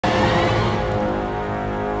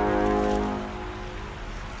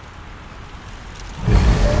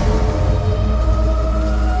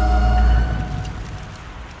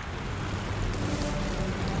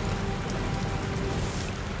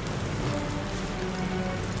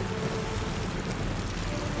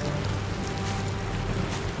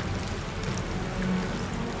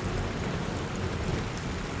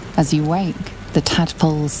As you wake, the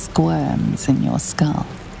tadpole squirms in your skull.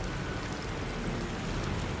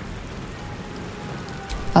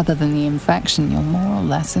 Other than the infection, you're more or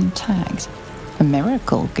less intact. A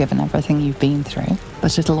miracle, given everything you've been through,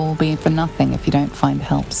 but it'll all be for nothing if you don't find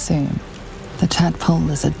help soon. The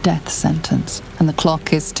tadpole is a death sentence, and the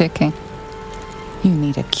clock is ticking. You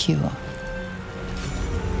need a cure.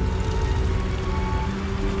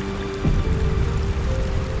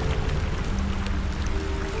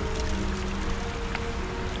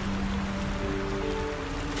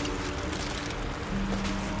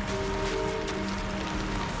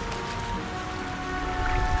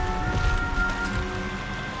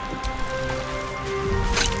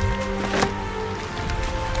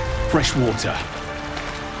 Fresh water.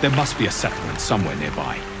 There must be a settlement somewhere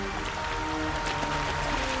nearby.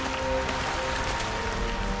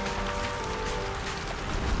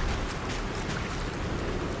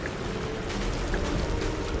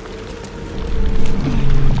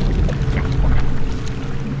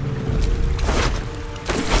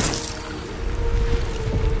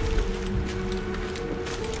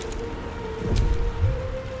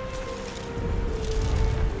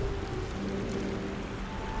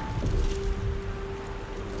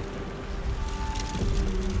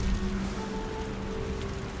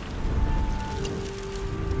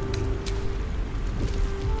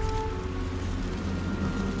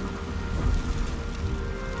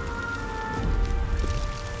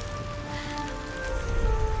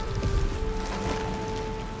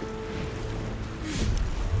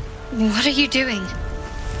 What are you doing?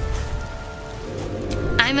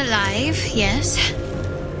 I'm alive, yes.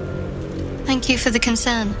 Thank you for the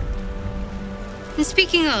concern. And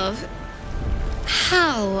speaking of,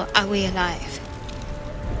 how are we alive?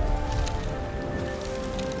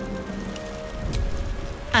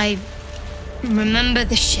 I remember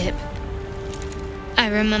the ship. I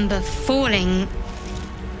remember falling.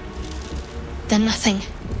 Then nothing.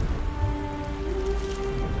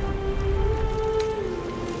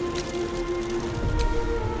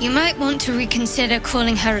 You might want to reconsider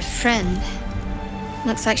calling her a friend.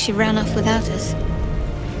 Looks like she ran off without us.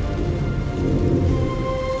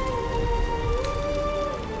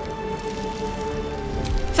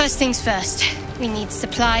 First things first. We need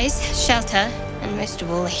supplies, shelter, and most of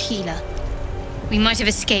all, a healer. We might have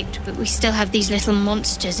escaped, but we still have these little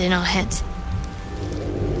monsters in our heads.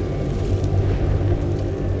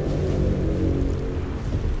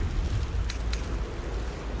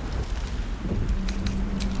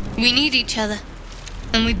 We need each other,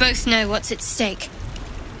 and we both know what's at stake.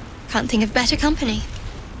 Can't think of better company.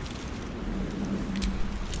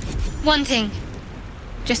 One thing,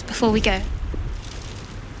 just before we go.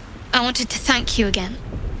 I wanted to thank you again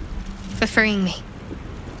for freeing me.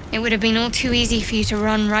 It would have been all too easy for you to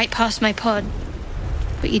run right past my pod,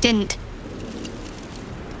 but you didn't.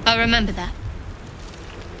 I'll remember that.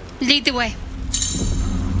 Lead the way.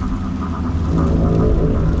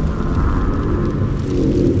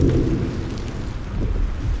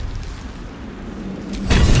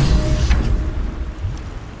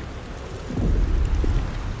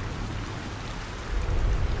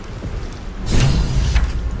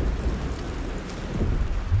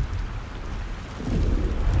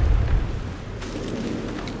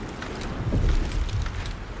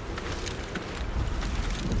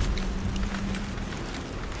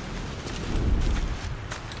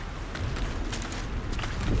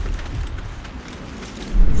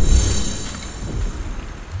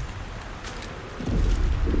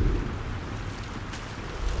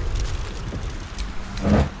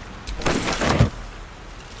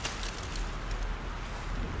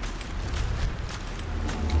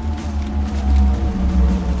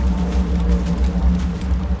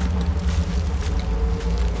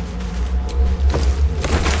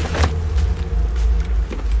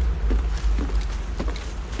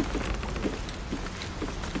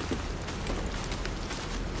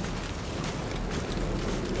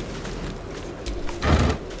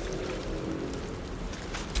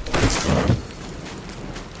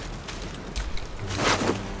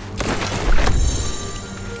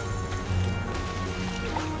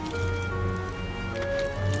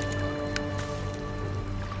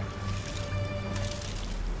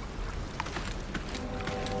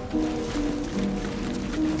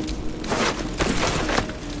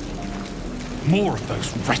 More of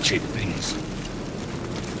those wretched things.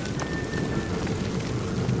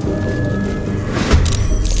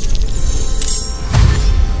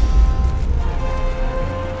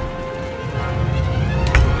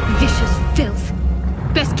 Vicious filth.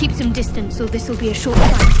 Best keep some distance, or this will be a short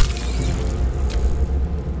fight.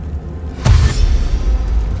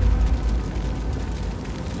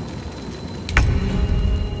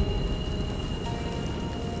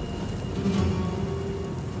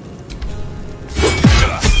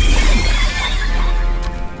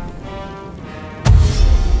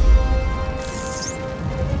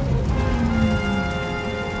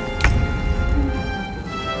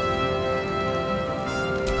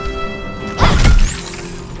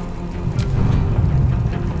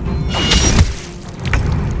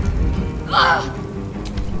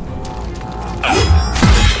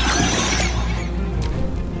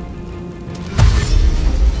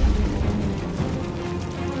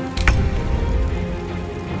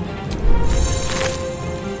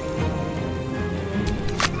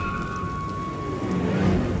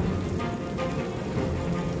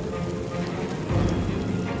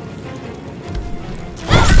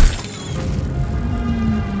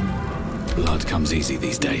 blood comes easy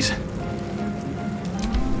these days.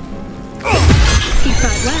 You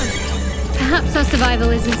fight well. Perhaps our survival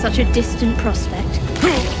isn't such a distant prospect.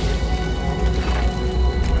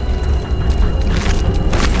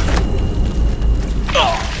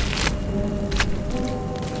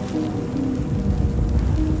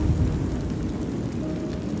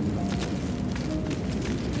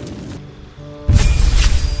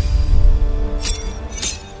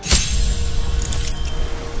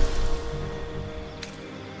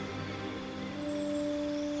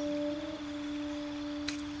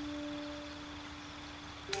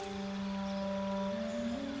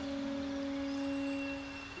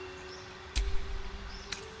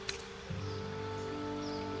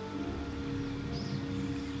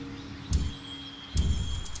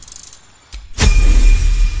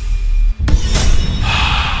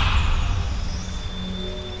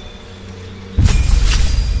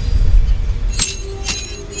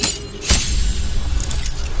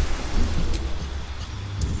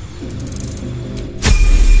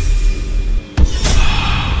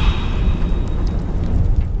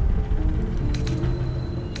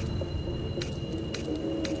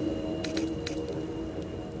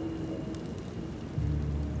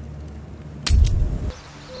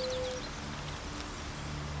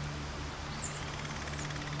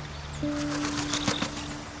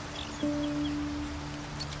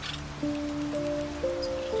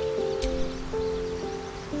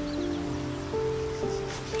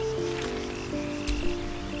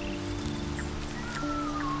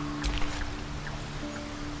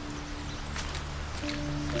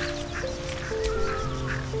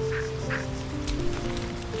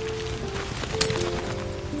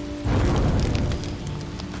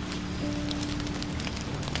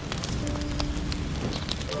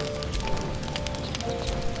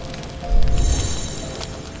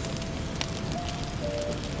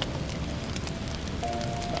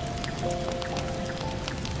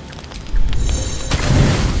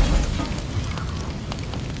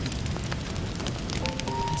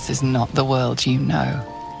 This is not the world you know.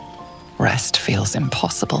 Rest feels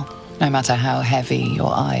impossible, no matter how heavy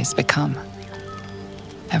your eyes become.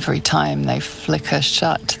 Every time they flicker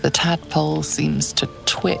shut, the tadpole seems to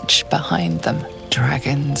twitch behind them.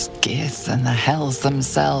 Dragons, gears, and the hells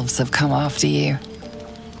themselves have come after you.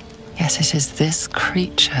 Yet it is this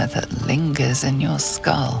creature that lingers in your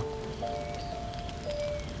skull.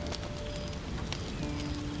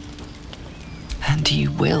 And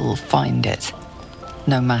you will find it,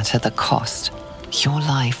 no matter the cost. Your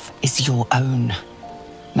life is your own.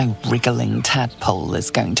 No wriggling tadpole is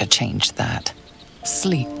going to change that.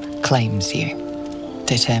 Sleep claims you.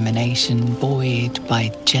 Determination buoyed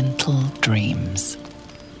by gentle dreams.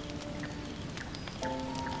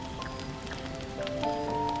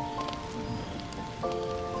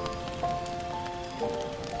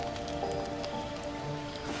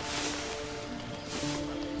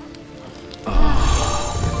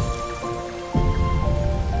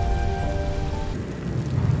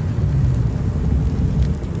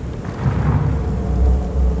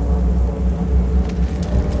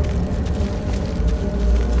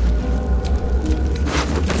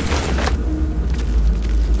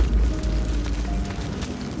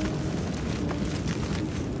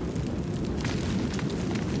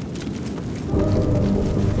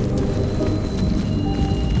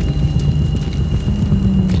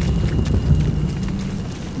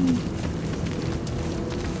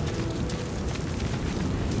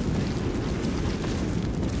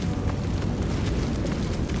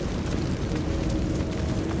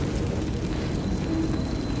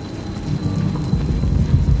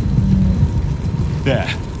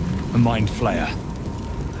 There, a mind flayer.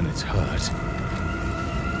 And it's hurt.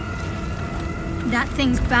 That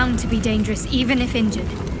thing's bound to be dangerous, even if injured.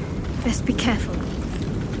 Best be careful.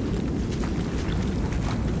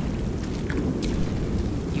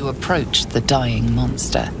 You approach the dying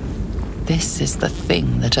monster. This is the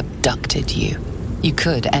thing that abducted you. You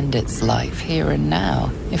could end its life here and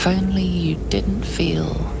now, if only you didn't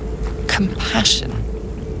feel compassion.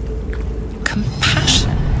 Compassion.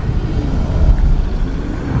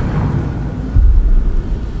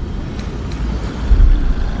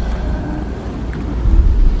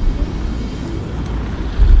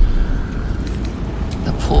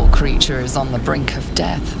 The poor creature is on the brink of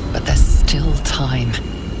death, but there's still time.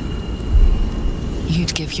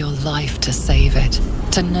 You'd give your life to save it,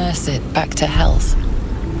 to nurse it back to health.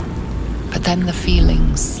 But then the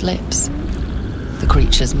feeling slips. The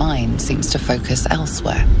creature's mind seems to focus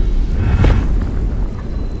elsewhere.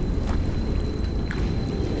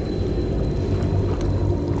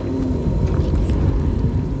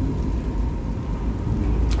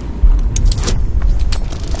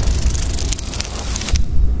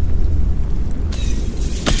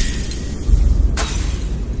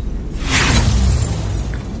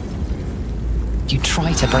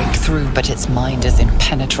 through, but its mind is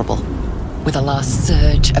impenetrable. With a last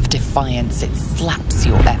surge of defiance, it slaps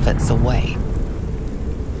your efforts away.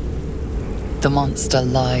 The monster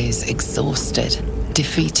lies exhausted,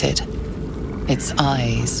 defeated. Its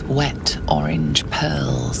eyes, wet orange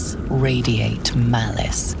pearls, radiate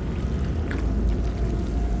malice.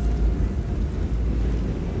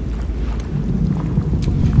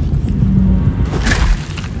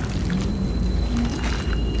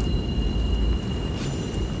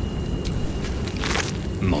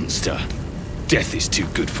 Monster. Death is too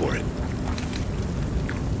good for it.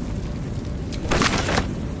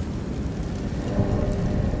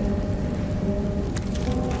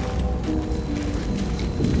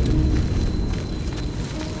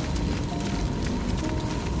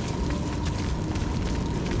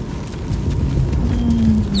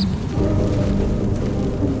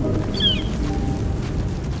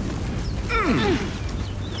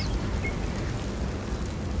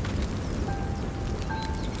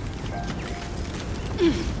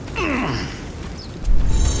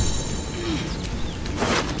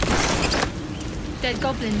 Dead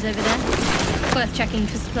goblins over there. Worth checking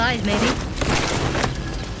for supplies, maybe.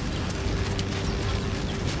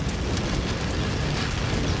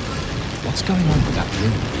 What's going on with that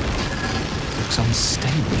room? Looks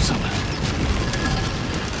unstable somehow.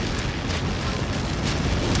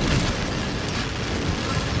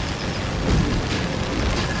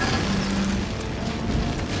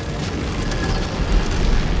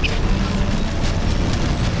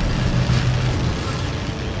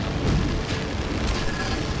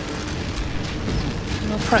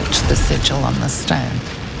 Approach the sigil on the stone.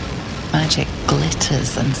 Magic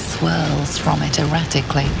glitters and swirls from it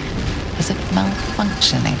erratically, as if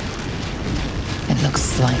malfunctioning. It looks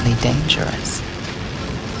slightly dangerous.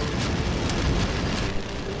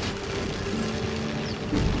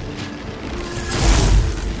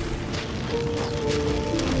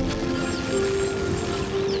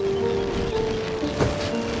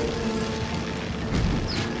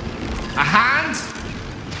 A hand?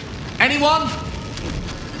 Anyone?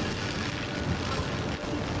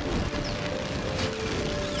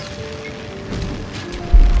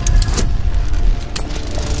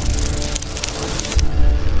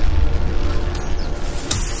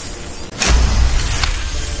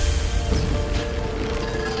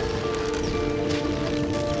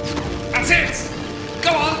 That's it!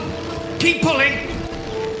 Go on! Keep pulling!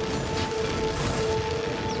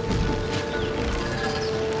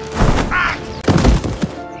 Ah!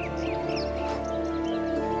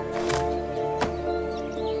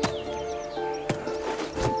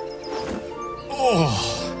 Oh.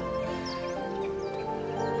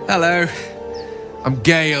 Hello. I'm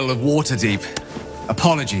Gale of Waterdeep.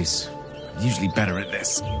 Apologies. I'm usually better at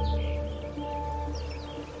this.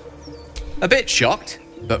 A bit shocked.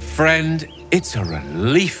 But friend, it's a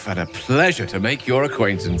relief and a pleasure to make your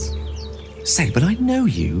acquaintance. Say, but I know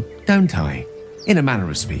you, don't I? In a manner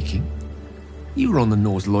of speaking. You were on the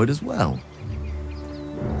Norse Lloyd as well.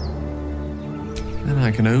 Then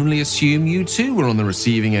I can only assume you too were on the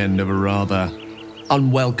receiving end of a rather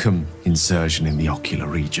unwelcome insertion in the ocular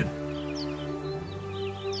region.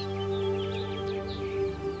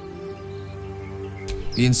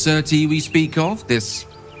 The insertee we speak of, this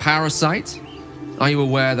parasite, are you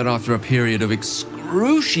aware that after a period of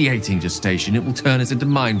excruciating gestation, it will turn us into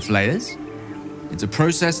mind flayers? It's a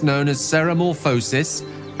process known as ceramorphosis,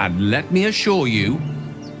 and let me assure you,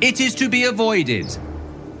 it is to be avoided.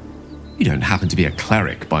 You don't happen to be a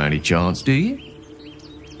cleric by any chance, do you?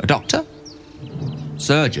 A doctor?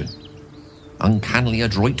 Surgeon? Uncannily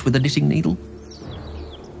adroit with a knitting needle?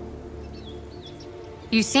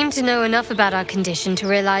 You seem to know enough about our condition to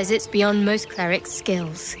realize it's beyond most clerics'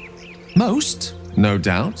 skills. Most? No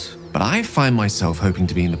doubt, but I find myself hoping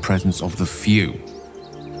to be in the presence of the few.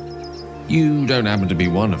 You don't happen to be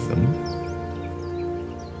one of them.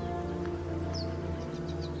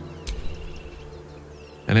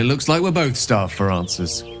 And it looks like we're both starved for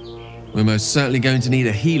answers. We're most certainly going to need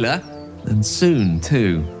a healer, and soon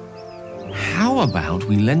too. How about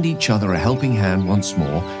we lend each other a helping hand once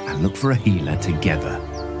more and look for a healer together?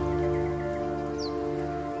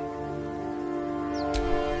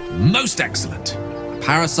 Most excellent. A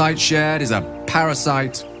parasite shared is a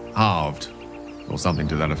parasite halved. Or something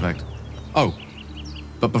to that effect. Oh,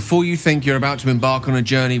 but before you think you're about to embark on a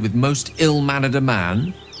journey with most ill-mannered a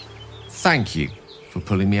man, thank you for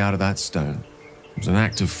pulling me out of that stone. It was an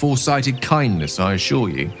act of foresighted kindness, I assure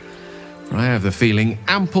you. For I have the feeling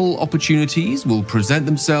ample opportunities will present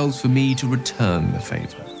themselves for me to return the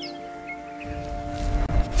favor.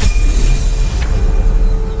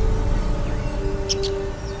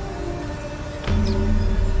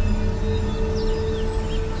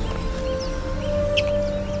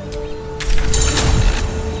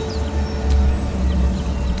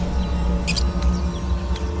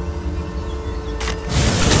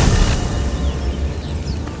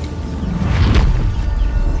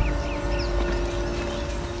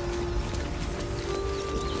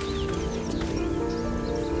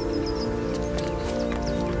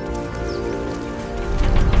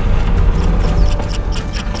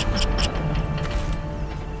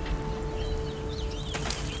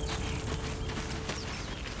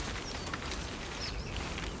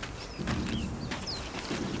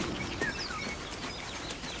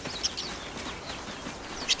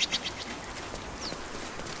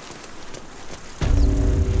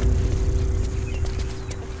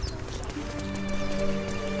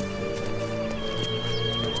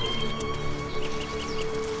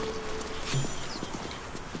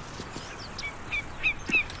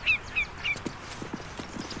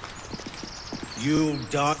 You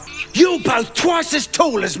dot. You both twice as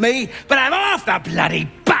tall as me, but have half the bloody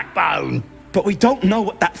backbone! But we don't know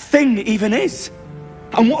what that thing even is.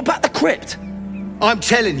 And what about the crypt? I'm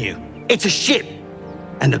telling you, it's a ship.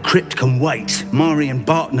 And the crypt can wait. Mari and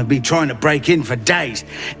Barton have been trying to break in for days.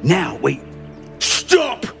 Now we...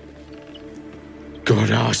 Stop!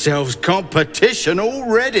 Got ourselves competition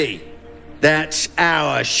already. That's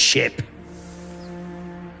our ship.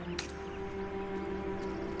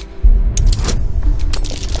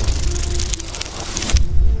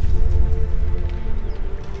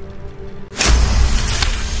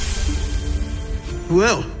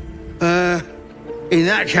 Well, in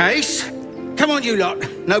that case, come on you lot.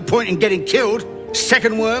 No point in getting killed.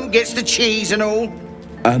 Second worm gets the cheese and all.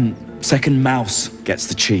 Second mouse gets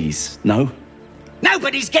the cheese, no?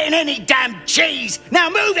 Nobody's getting any damn cheese! Now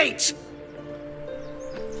move it!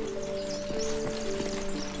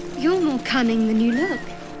 You're more cunning than you look.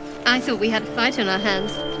 I thought we had a fight on our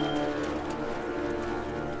hands.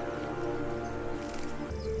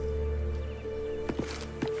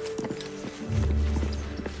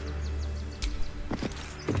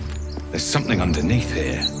 There's something underneath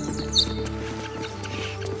here.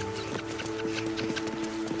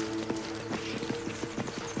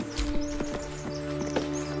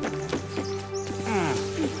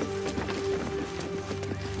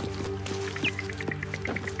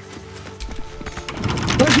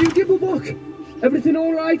 How's you, Gibblebuck? Everything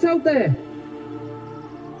all right out there?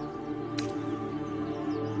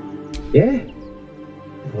 Yeah?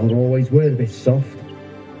 I'll always wear a bit soft.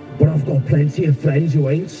 But I've got plenty of friends who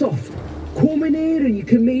ain't soft. Come in here and you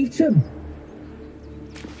can meet them.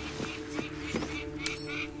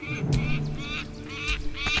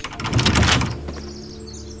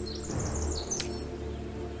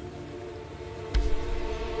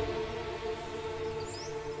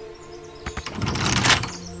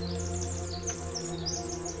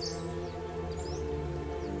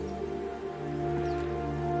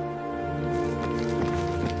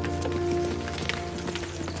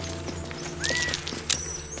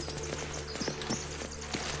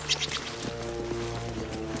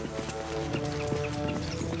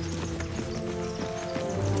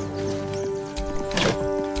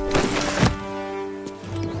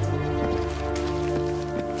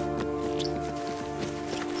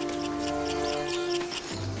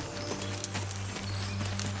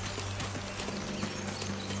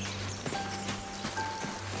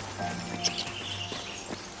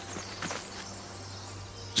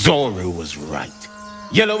 Zoru was right.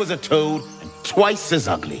 Yellow as a toad and twice as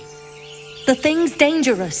ugly. The thing's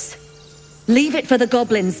dangerous. Leave it for the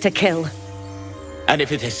goblins to kill. And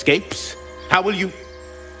if it escapes, how will you...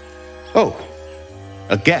 Oh,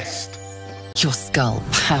 a guest. Your skull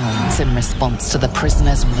pounds in response to the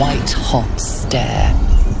prisoner's white-hot stare.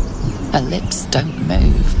 Her lips don't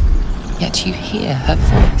move, yet you hear her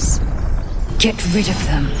voice. Get rid of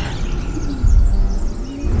them.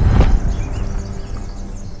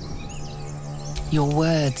 Your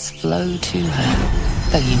words flow to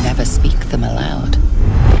her, though you never speak them aloud.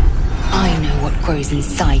 I know what grows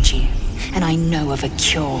inside you, and I know of a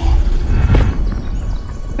cure.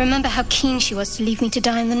 Remember how keen she was to leave me to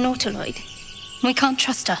die in the Nautiloid? We can't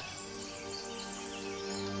trust her.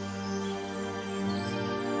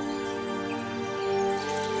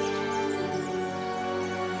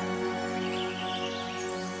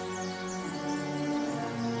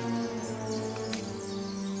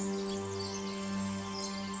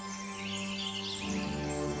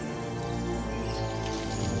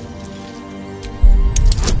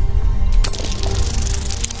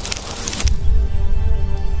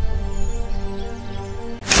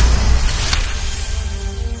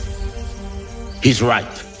 He's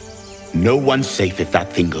right. No one's safe if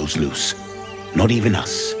that thing goes loose. Not even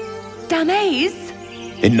us. Damaze?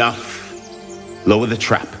 Enough. Lower the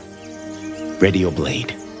trap. Ready your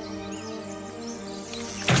blade.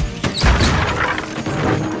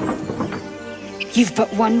 You've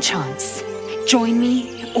but one chance. Join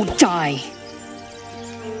me or die.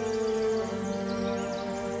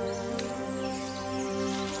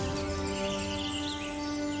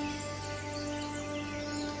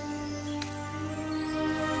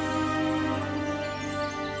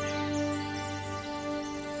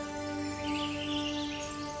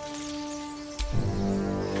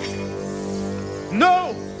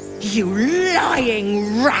 No! You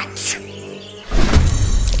lying rat!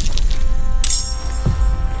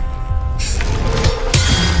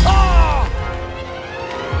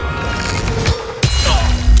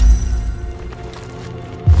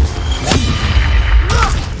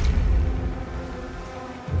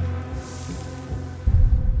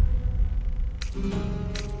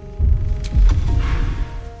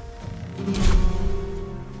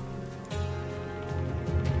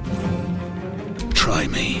 by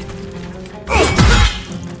me.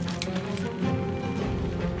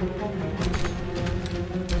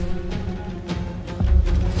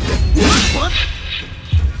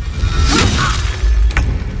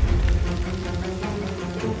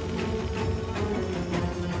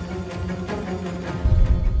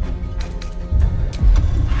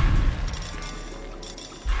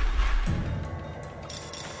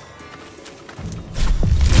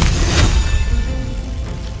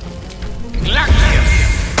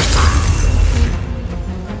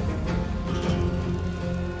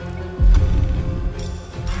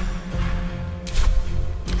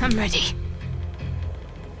 I'm ready.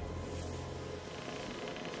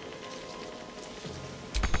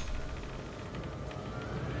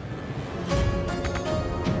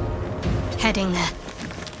 Heading there.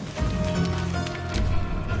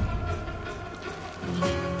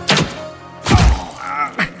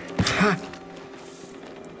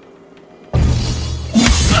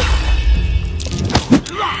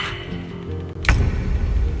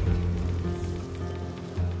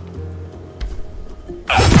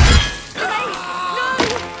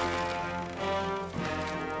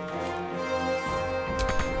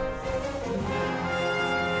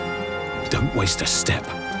 Don't waste a step.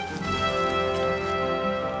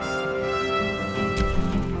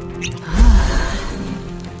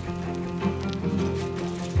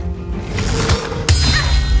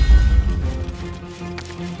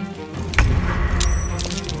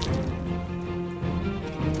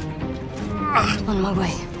 On my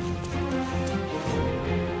way.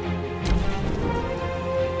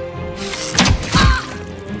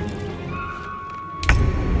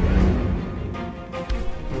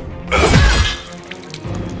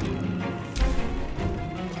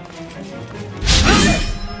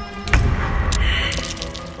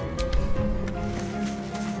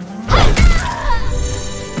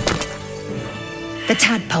 The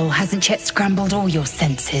tadpole hasn't yet scrambled all your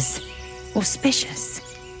senses. Auspicious.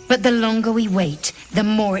 But the longer we wait, the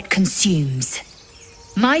more it consumes.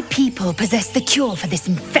 My people possess the cure for this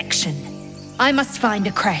infection. I must find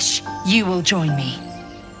a creche. You will join me.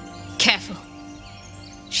 Careful.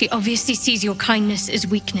 She obviously sees your kindness as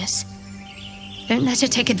weakness. Don't let her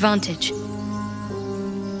take advantage.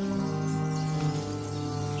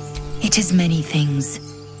 It is many things.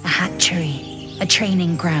 A hatchery, a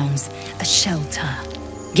training grounds, a shelter.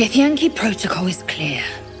 Githyanki protocol is clear.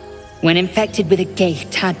 When infected with a Gaith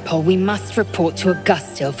tadpole, we must report to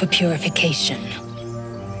Augustil for purification.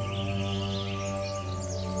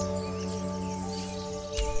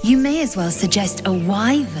 You may as well suggest a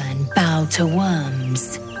wyvern bow to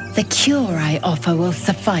worms. The cure I offer will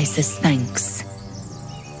suffice as thanks.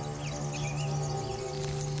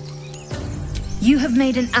 You have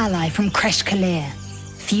made an ally from Kresh Kalir.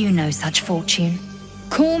 Few know such fortune.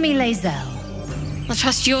 Call me Lae'zel. I'll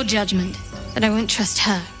trust your judgment, but I won't trust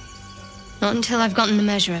her. Not until I've gotten the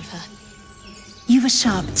measure of her. You've a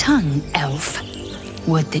sharp tongue, elf.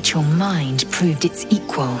 Would that your mind proved its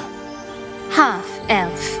equal. Half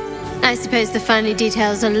elf. I suppose the finer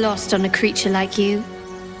details are lost on a creature like you.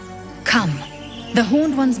 Come. The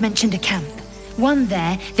Horned Ones mentioned a camp. One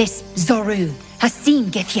there, this Zoru, has seen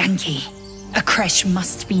Githyanki. A creche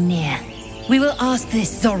must be near. We will ask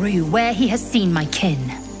this Zoru where he has seen my kin.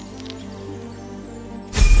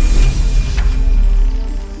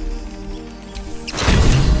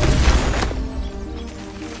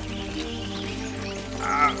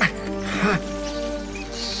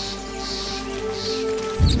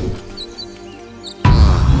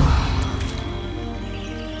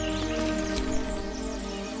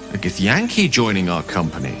 A Githyanki joining our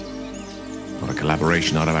company. Not a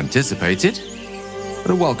collaboration I'd have anticipated,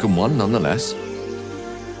 but a welcome one nonetheless.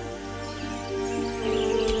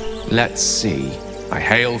 Let's see. I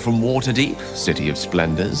hail from Waterdeep, City of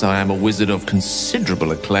Splendors. I am a wizard of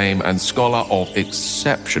considerable acclaim and scholar of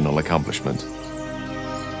exceptional accomplishment.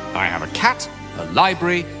 I have a cat, a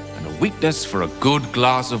library, and a weakness for a good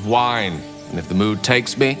glass of wine. And if the mood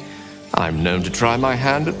takes me, I'm known to try my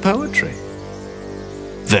hand at poetry.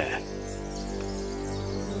 There.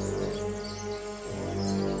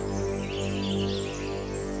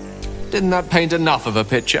 Didn't that paint enough of a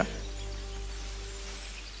picture?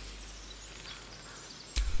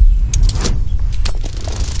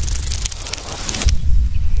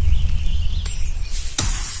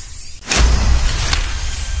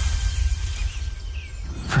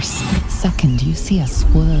 For a split second, you see a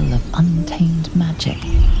swirl of untamed magic.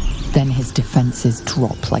 Then his defenses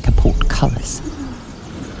drop like a portcullis.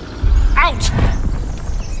 Out!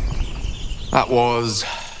 That was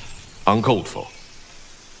uncalled for.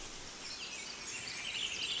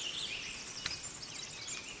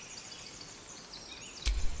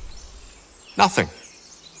 Nothing.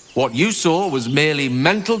 What you saw was merely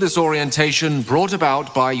mental disorientation brought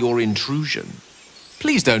about by your intrusion.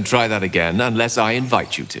 Please don't try that again unless I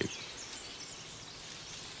invite you to.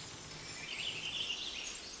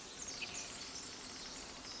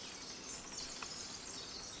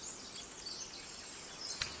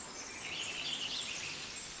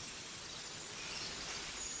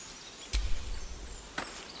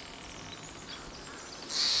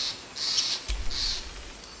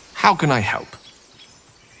 How can I help?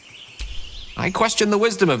 I question the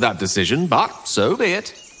wisdom of that decision, but so be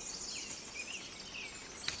it.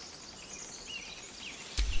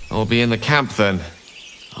 I'll be in the camp then,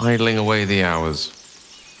 idling away the hours.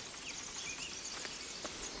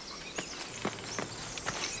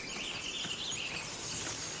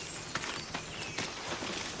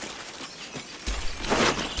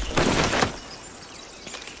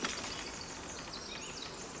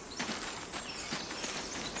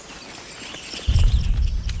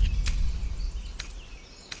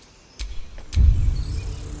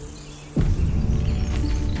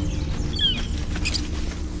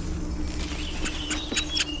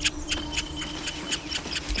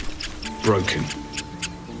 Broken.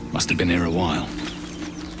 Must have been here a while.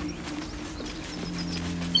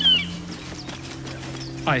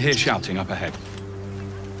 I hear shouting up ahead.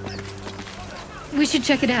 We should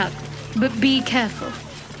check it out, but be careful.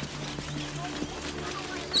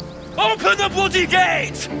 Open the bloody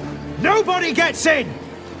gate! Nobody gets in!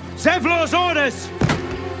 Zevlor's orders!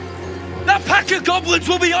 That pack of goblins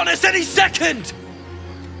will be on us any second!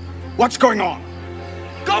 What's going on?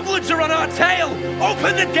 Goblins are on our tail!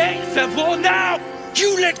 Open the gate, Zevlor, now!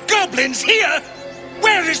 You let goblins here?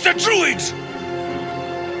 Where is the druid?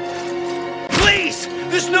 Please!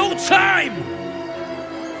 There's no time!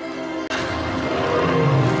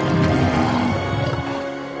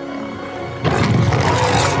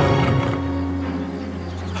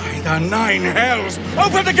 By the nine hells!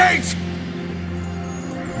 Open the gate!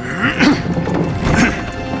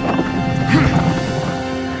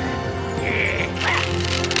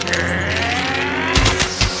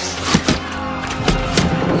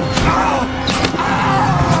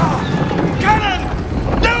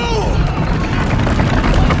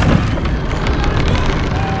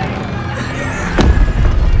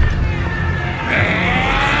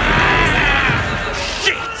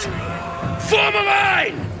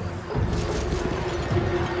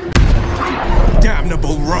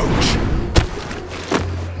 Damnable roach!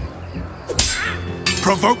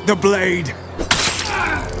 Provoke the blade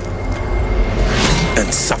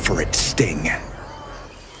and suffer its sting.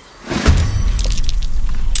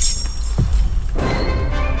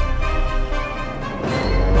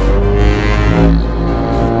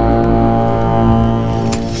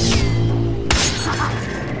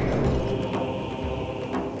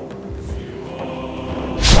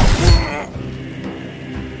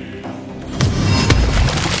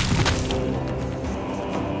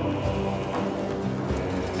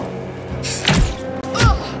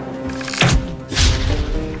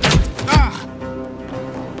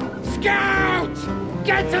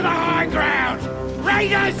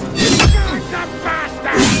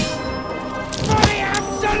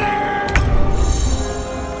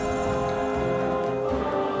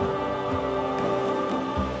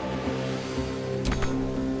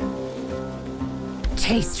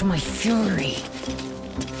 Taste my fury.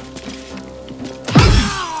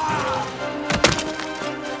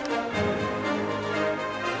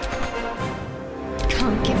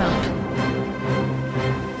 Can't give up.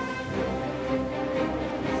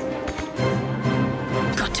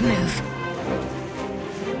 Got to move.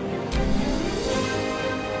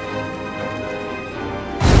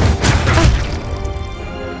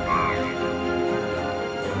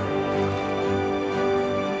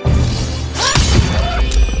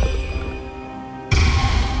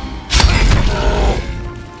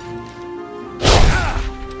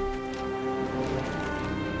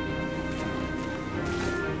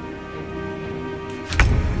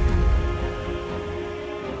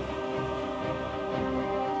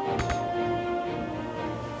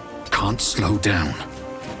 Can't slow down.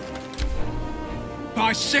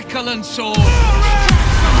 By sickle and sword!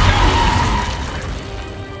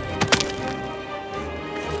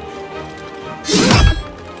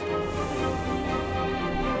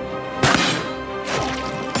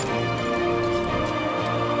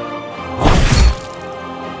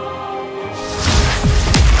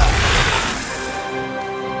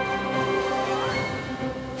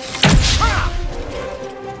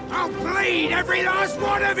 I'll bleed every last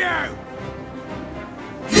one of you!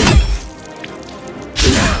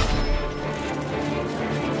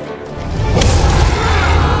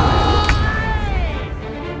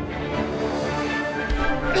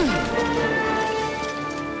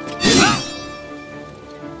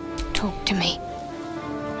 me.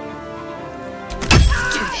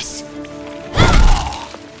 Let's do this.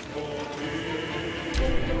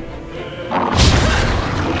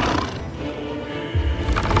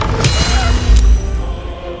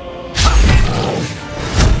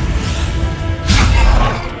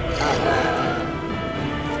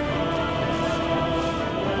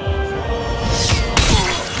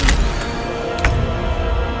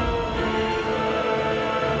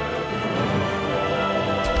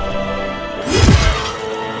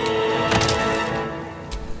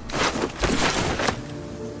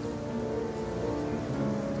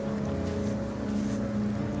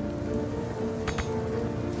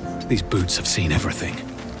 These boots have seen everything.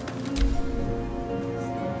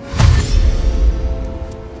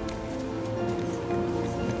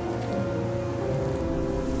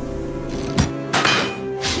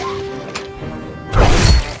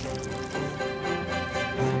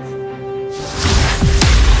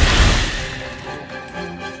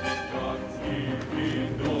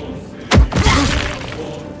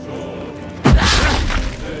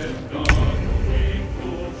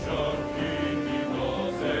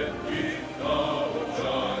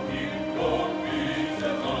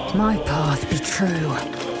 My path be true.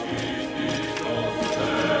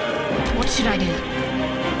 What should I do?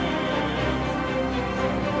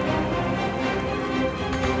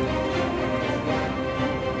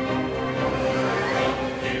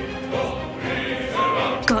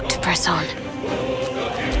 Got to press on.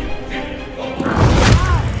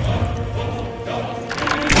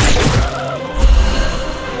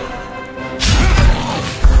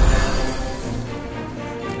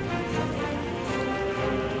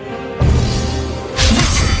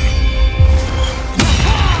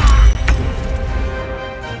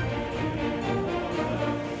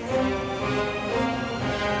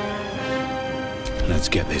 Let's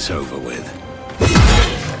get this over with.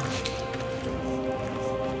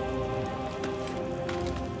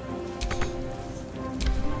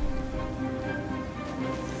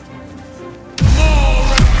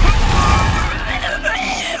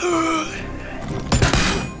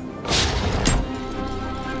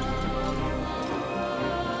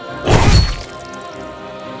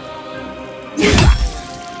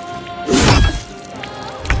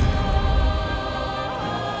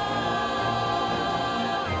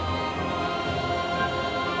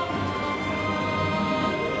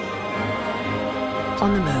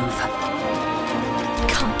 On the move.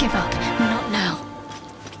 Can't give up. Not now.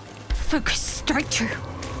 Focus. Strike true.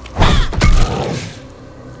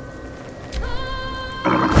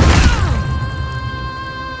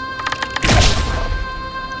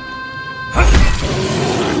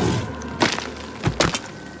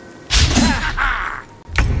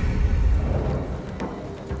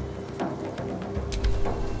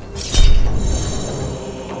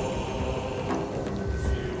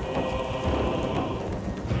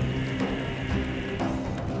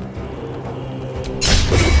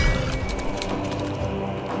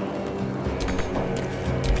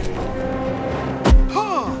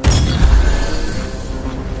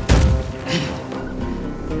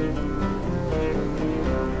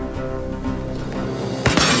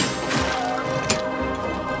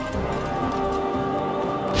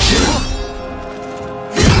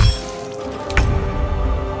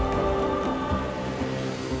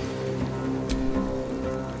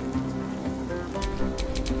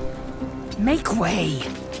 Make way!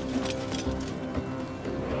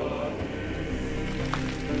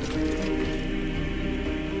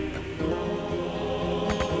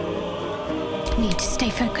 Need to stay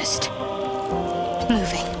focused.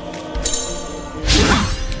 Moving.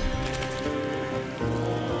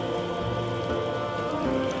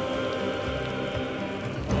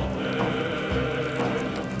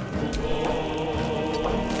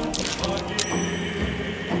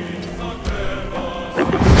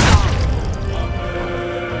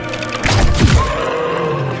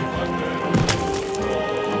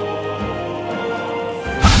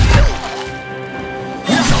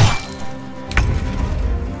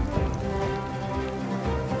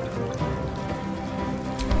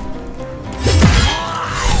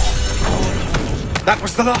 That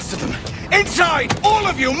was the last of them. Inside! All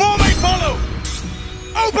of you! More may follow!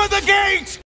 Open the gate!